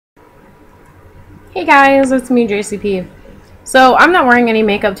Hey guys, it's me, JCP. So I'm not wearing any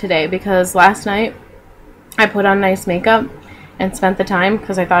makeup today because last night I put on nice makeup and spent the time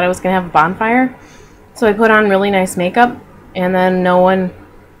because I thought I was going to have a bonfire. So I put on really nice makeup and then no one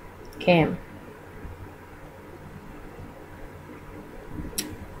came.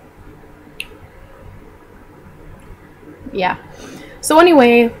 Yeah. So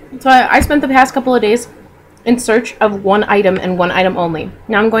anyway, I spent the past couple of days in search of one item and one item only.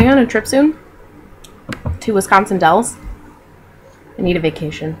 Now I'm going on a trip soon to Wisconsin Dells. I need a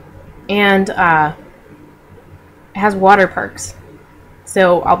vacation. And it has water parks.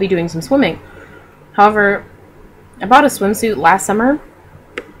 So I'll be doing some swimming. However, I bought a swimsuit last summer,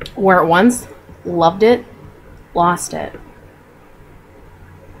 wore it once, loved it, lost it.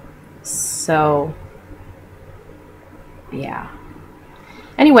 So, yeah.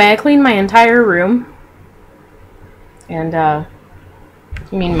 Anyway, I cleaned my entire room. And,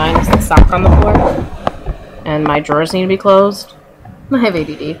 you mean minus the sock on the floor? And my drawers need to be closed. I have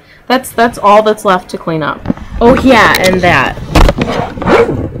ADD. That's all that's left to clean up. Oh yeah, and that.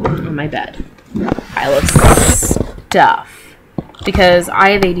 On my bed. Pile of stuff. Because I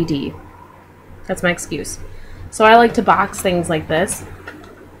have ADD. That's my excuse. So I like to box things like this.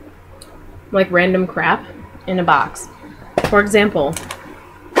 Like random crap in a box. For example,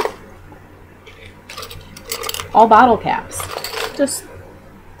 all bottle caps. Just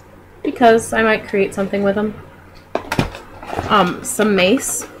because I might create something with them. Some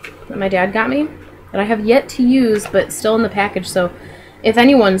mace that my dad got me that I have yet to use but still in the package, so if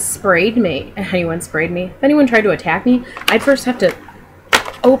anyone if anyone tried to attack me, I'd first have to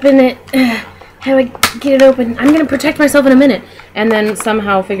open it. How do I get it open? I'm going to protect myself in a minute. And then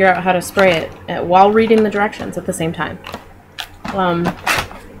somehow figure out how to spray it while reading the directions at the same time.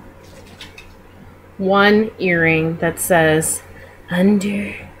 One earring that says,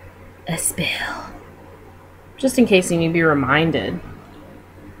 under a spell. Just in case you need to be reminded.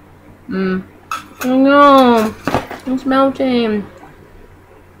 Oh no, it's melting.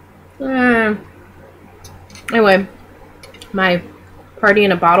 Anyway, my party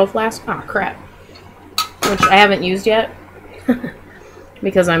in a bottle flask. Oh crap. Which I haven't used yet.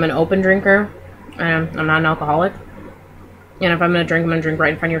 Because I'm an open drinker. I'm not an alcoholic. And if I'm going to drink, I'm going to drink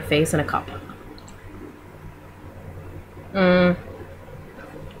right in front of your face in a cup.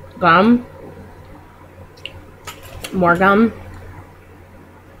 Gum. More gum.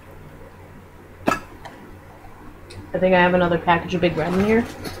 I think I have another package of Big Red in here.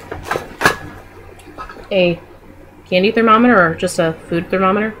 A candy thermometer or just a food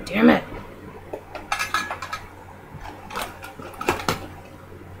thermometer? Damn it.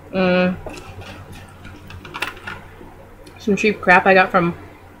 Some cheap crap I got from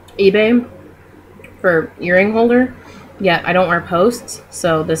eBay for earring holder. Yet I don't wear posts,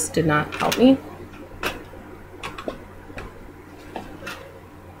 so this did not help me.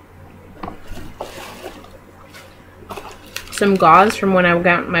 Some gauze from when I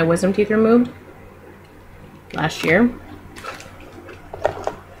got my wisdom teeth removed last year.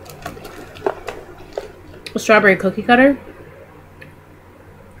 A strawberry cookie cutter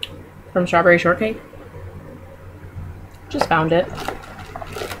from Strawberry Shortcake. Just found it.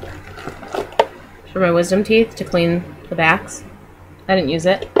 For my wisdom teeth to clean the backs. I didn't use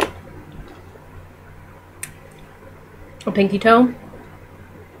it. A pinky toe.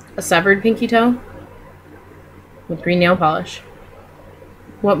 A severed pinky toe. With green nail polish.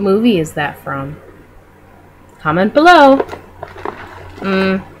 What movie is that from? Comment below.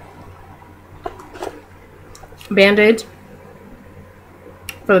 Band-Aids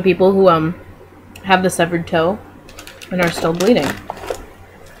for the people who have the severed toe and are still bleeding.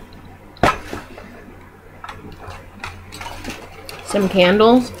 Some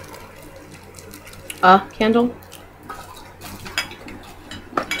candles. A candle.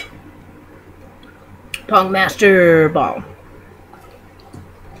 Pong Master Ball.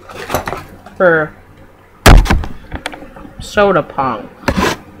 For soda pong.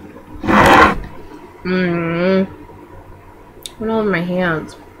 Went all over my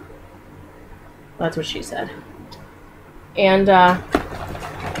hands. That's what she said. And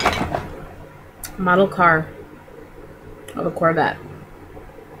model car of a Corvette.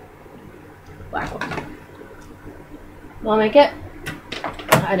 Black one. Will I make it?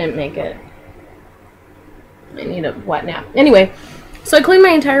 I didn't make it. I need a wet nap. Anyway, so I cleaned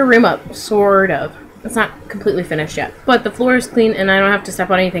my entire room up, sort of. It's not completely finished yet, but the floor is clean and I don't have to step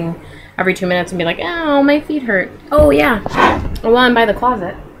on anything every 2 minutes and be like, ow, my feet hurt. Oh yeah, while I'm by the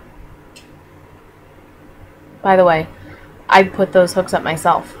closet. By the way, I put those hooks up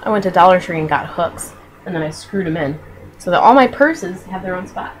myself. I went to Dollar Tree and got hooks, and then I screwed them in so that all my purses have their own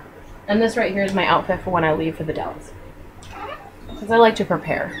spot. And this right here is my outfit for when I leave for the Dells. Because I like to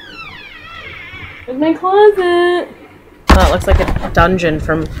prepare. There's my closet. Oh, it looks like a dungeon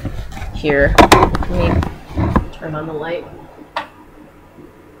from here. Let me turn on the light.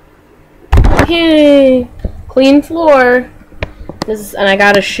 Yay! Clean floor. And I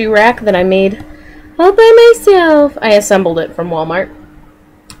got a shoe rack that I made all by myself. I assembled it from Walmart.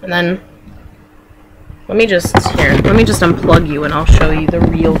 And then let me just unplug you and I'll show you the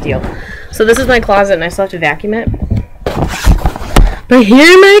real deal. So this is my closet and I still have to vacuum it. But here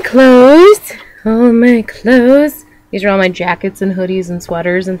are my clothes. All my clothes. These are all my jackets and hoodies and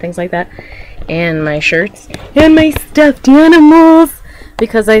sweaters and things like that. And my shirts. And my stuffed animals.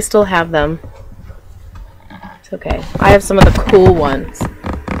 Because I still have them. It's okay. I have some of the cool ones.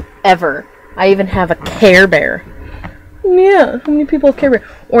 Ever. I even have a Care Bear. Yeah, how many people have Care Bear?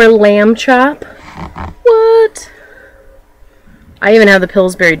 Or Lamb Chop. What? I even have the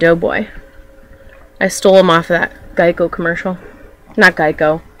Pillsbury Doughboy. I stole him off of that Geico commercial. Not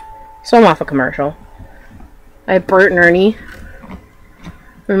Geico. Stole him off a commercial. I have Bert and Ernie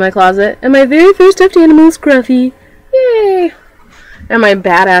in my closet. And my very first stuffed animal is Scruffy. Yay! And my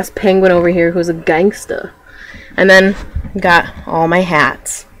badass penguin over here who's a gangsta. And then got all my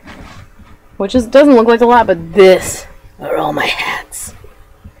hats. Which doesn't look like a lot, but this are all my hats.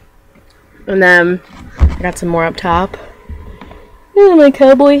 And then I got some more up top. Yeah, my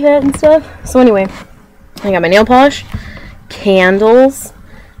cowboy hat and stuff. So anyway, I got my nail polish, candles,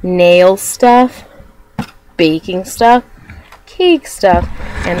 nail stuff, baking stuff, cake stuff,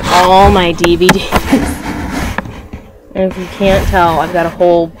 and all my DVDs. And if you can't tell, I've got a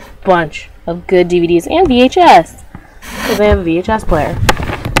whole bunch of good DVDs and VHS. Because I have a VHS player.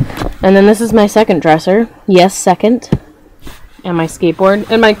 And then this is my second dresser. Yes, second. And my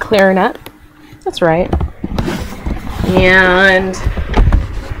skateboard. And my clarinet. That's right. And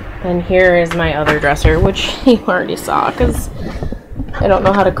then here is my other dresser, which you already saw, because I don't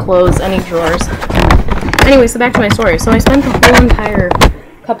know how to close any drawers. Anyway, so back to my story. So I spent the whole entire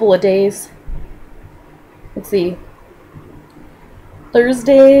couple of days, let's see,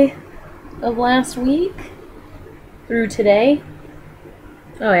 Thursday of last week through today.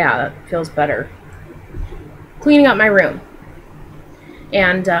 Oh yeah, that feels better. Cleaning up my room.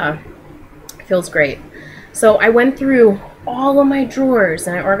 And it feels great. So I went through all of my drawers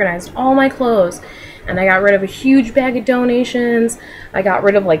and I organized all my clothes. And I got rid of a huge bag of donations. I got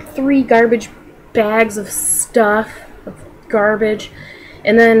rid of like 3 garbage bags of stuff, of garbage.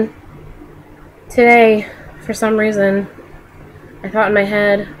 And then today, for some reason, I thought in my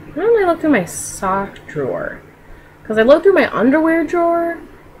head, why don't I look through my sock drawer? Because I looked through my underwear drawer,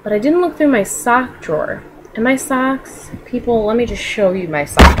 but I didn't look through my sock drawer. And my socks, people, let me just show you my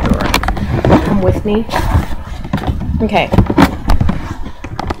sock drawer. Come with me. Okay.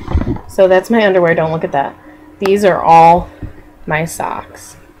 So that's my underwear, don't look at that. These are all my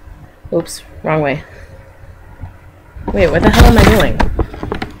socks. Oops, wrong way. Wait, what the hell am I doing?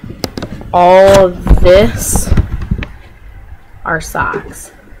 All of this are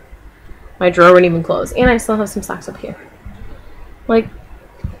socks. My drawer wouldn't even close. And I still have some socks up here. Like,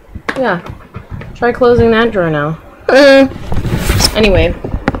 yeah. Try closing that drawer now. Anyway.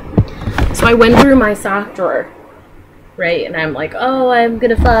 So I went through my sock drawer. Right? And I'm like, oh, I'm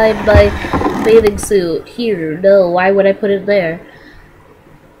gonna find my bathing suit here. No, why would I put it there?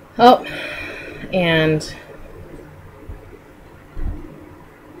 Oh. And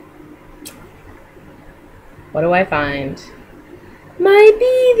what do I find? My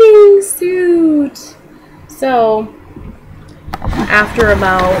bathing suit! So, after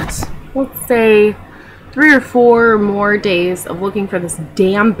about, let's say, 3 or 4 more days of looking for this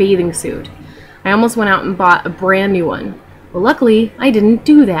damn bathing suit, I almost went out and bought a brand new one. But luckily, I didn't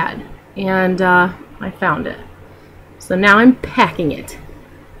do that. And I found it. So now I'm packing it.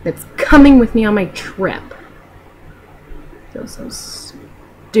 It's coming with me on my trip. I feel so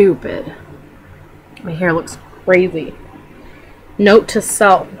stupid. My hair looks crazy. Note to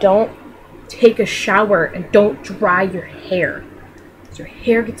self, don't take a shower and don't dry your hair. Because your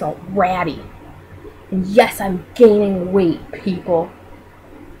hair gets all ratty. And yes, I'm gaining weight, people.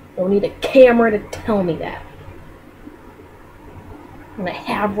 Don't need a camera to tell me that. And I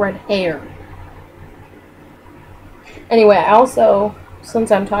have red hair. Anyway, I also,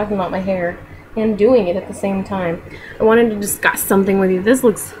 since I'm talking about my hair and doing it at the same time, I wanted to discuss something with you. This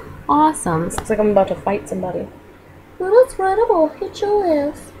looks awesome. This looks like I'm about to fight somebody. Well, that's right, I'm gonna hit your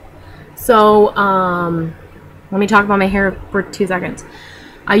ass. So, let me talk about my hair for 2 seconds.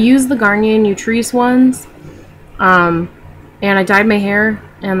 I used the Garnier Nutrice ones, and I dyed my hair,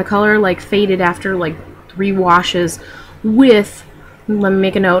 and the color like faded after like 3 washes with let me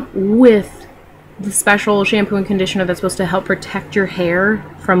make a note, with the special shampoo and conditioner that's supposed to help protect your hair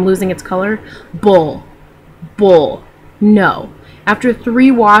from losing its color. Bull. No. After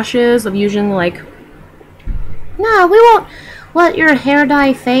 3 washes of using like, no, we won't let your hair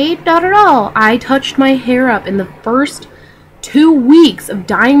dye fade, not at all. I touched my hair up in the first 2 weeks of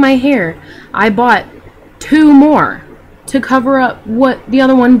dyeing my hair. I bought 2 more to cover up what the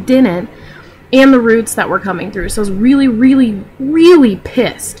other one didn't, and the roots that were coming through. So I was really, really, really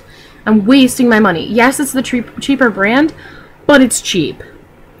pissed. I'm wasting my money. Yes, it's the cheaper brand, but it's cheap.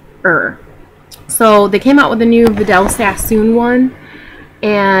 So they came out with a new Vidal Sassoon one,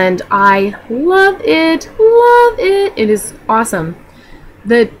 and I love it. Love it. It is awesome.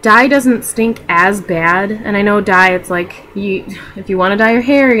 The dye doesn't stink as bad, and I know dye, it's like, if you want to dye your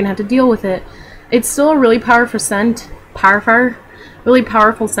hair, you're going to have to deal with it. It's still a really powerful scent. Really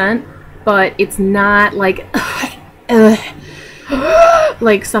powerful scent, but it's not like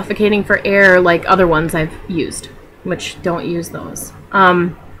like suffocating for air like other ones I've used, which don't use those.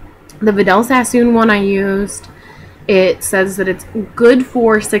 The Vidal Sassoon one I used, it says that it's good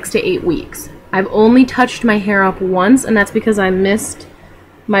for 6 to 8 weeks. I've only touched my hair up once, and that's because I missed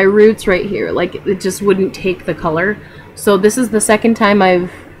my roots right here. Like, it just wouldn't take the color. So this is the second time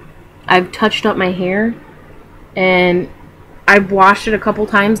I've touched up my hair, and I've washed it a couple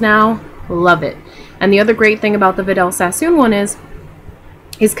times now. Love it. And the other great thing about the Vidal Sassoon one is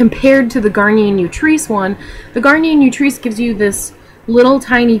compared to the Garnier Nutrice one, the Garnier Nutrice gives you this little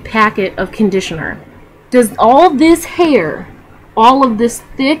tiny packet of conditioner. Does all this hair, all of this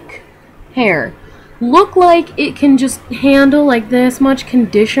thick hair, look like it can just handle like this much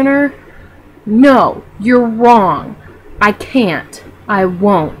conditioner? No, you're wrong. I can't. I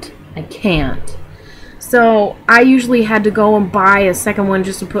won't. I can't. So I usually had to go and buy a second one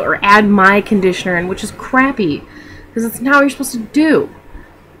just to put, or add my conditioner in, which is crappy because it's not what you're supposed to do.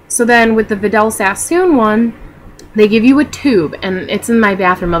 So then with the Vidal Sassoon one, they give you a tube, and it's in my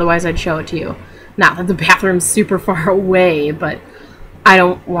bathroom, otherwise I'd show it to you. Not that the bathroom's super far away, but I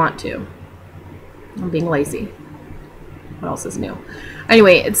don't want to. I'm being lazy. What else is new?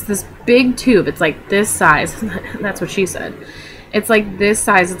 Anyway, it's this big tube. It's like this size. That's what she said. It's like this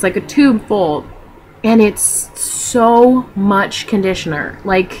size. It's like a tube full. And it's so much conditioner.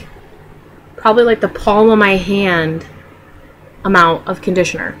 Like, probably like the palm of my hand amount of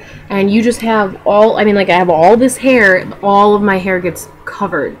conditioner. And you just have all, I mean, like, I have all this hair. All of my hair gets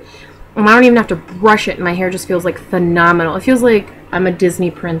covered. And I don't even have to brush it. And my hair just feels like phenomenal. It feels like I'm a Disney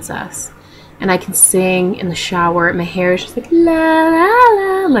princess. And I can sing in the shower. And my hair is just like, la, la,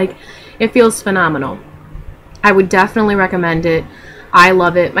 la. Like, it feels phenomenal. I would definitely recommend it. I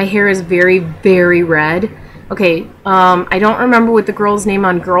love it. My hair is very, very red. Okay, I don't remember what the girl's name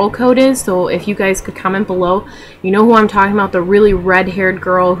on Girl Code is, so if you guys could comment below. You know who I'm talking about, the really red-haired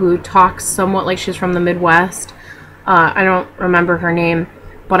girl who talks somewhat like she's from the Midwest. I don't remember her name,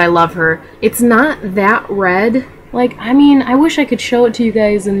 but I love her. It's not that red. Like, I mean, I wish I could show it to you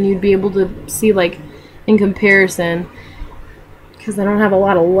guys and you'd be able to see, like, in comparison. Because I don't have a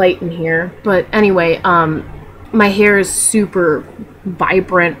lot of light in here. But anyway, my hair is super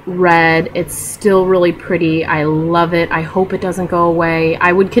vibrant red. It's still really pretty. I love it. I hope it doesn't go away.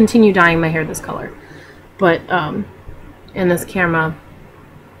 I would continue dyeing my hair this color. But in this camera,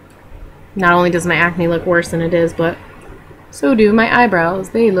 not only does my acne look worse than it is, but so do my eyebrows.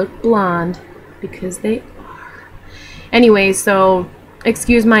 They look blonde because they are. Anyway, so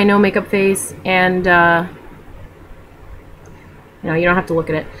excuse my no makeup face, and you know, you don't have to look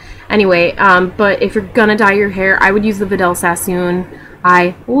at it. Anyway, but if you're gonna dye your hair, I would use the Vidal Sassoon.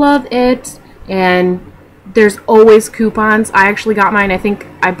 I love it, and there's always coupons. I actually got mine, I think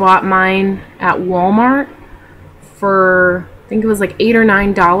I bought mine at Walmart for, I think it was like $8 or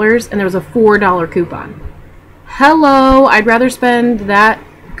 $9, and there was a $4 coupon. Hello, I'd rather spend that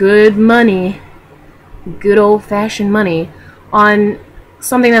good money, good old-fashioned money, on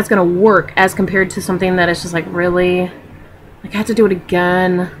something that's gonna work as compared to something that is just like, really? Like, I have to do it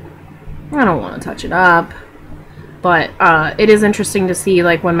again. I don't want to touch it up. But it is interesting to see,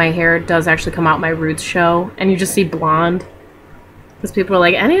 like, when my hair does actually come out, my roots show, and you just see blonde. Because people are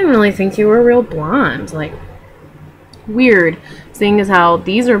like, I didn't really think you were real blonde. Like, weird. Seeing as how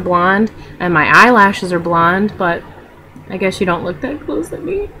these are blonde, and my eyelashes are blonde, but I guess you don't look that close at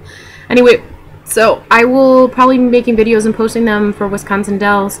me. Anyway, so I will probably be making videos and posting them for Wisconsin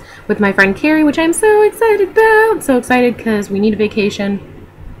Dells with my friend Carrie, which I'm so excited about. So excited because we need a vacation,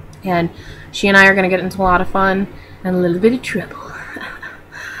 and she and I are going to get into a lot of fun and a little bit of trouble.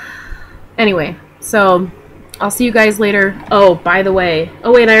 Anyway, so I'll see you guys later. Oh, by the way,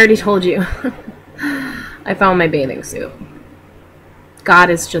 oh wait, I already told you. I found my bathing suit. God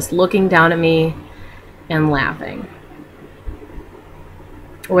is just looking down at me and laughing.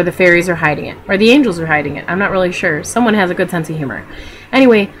 Or the fairies are hiding it. Or the angels are hiding it. I'm not really sure. Someone has a good sense of humor.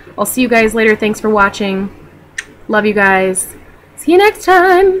 Anyway, I'll see you guys later. Thanks for watching. Love you guys. See you next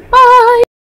time. Bye!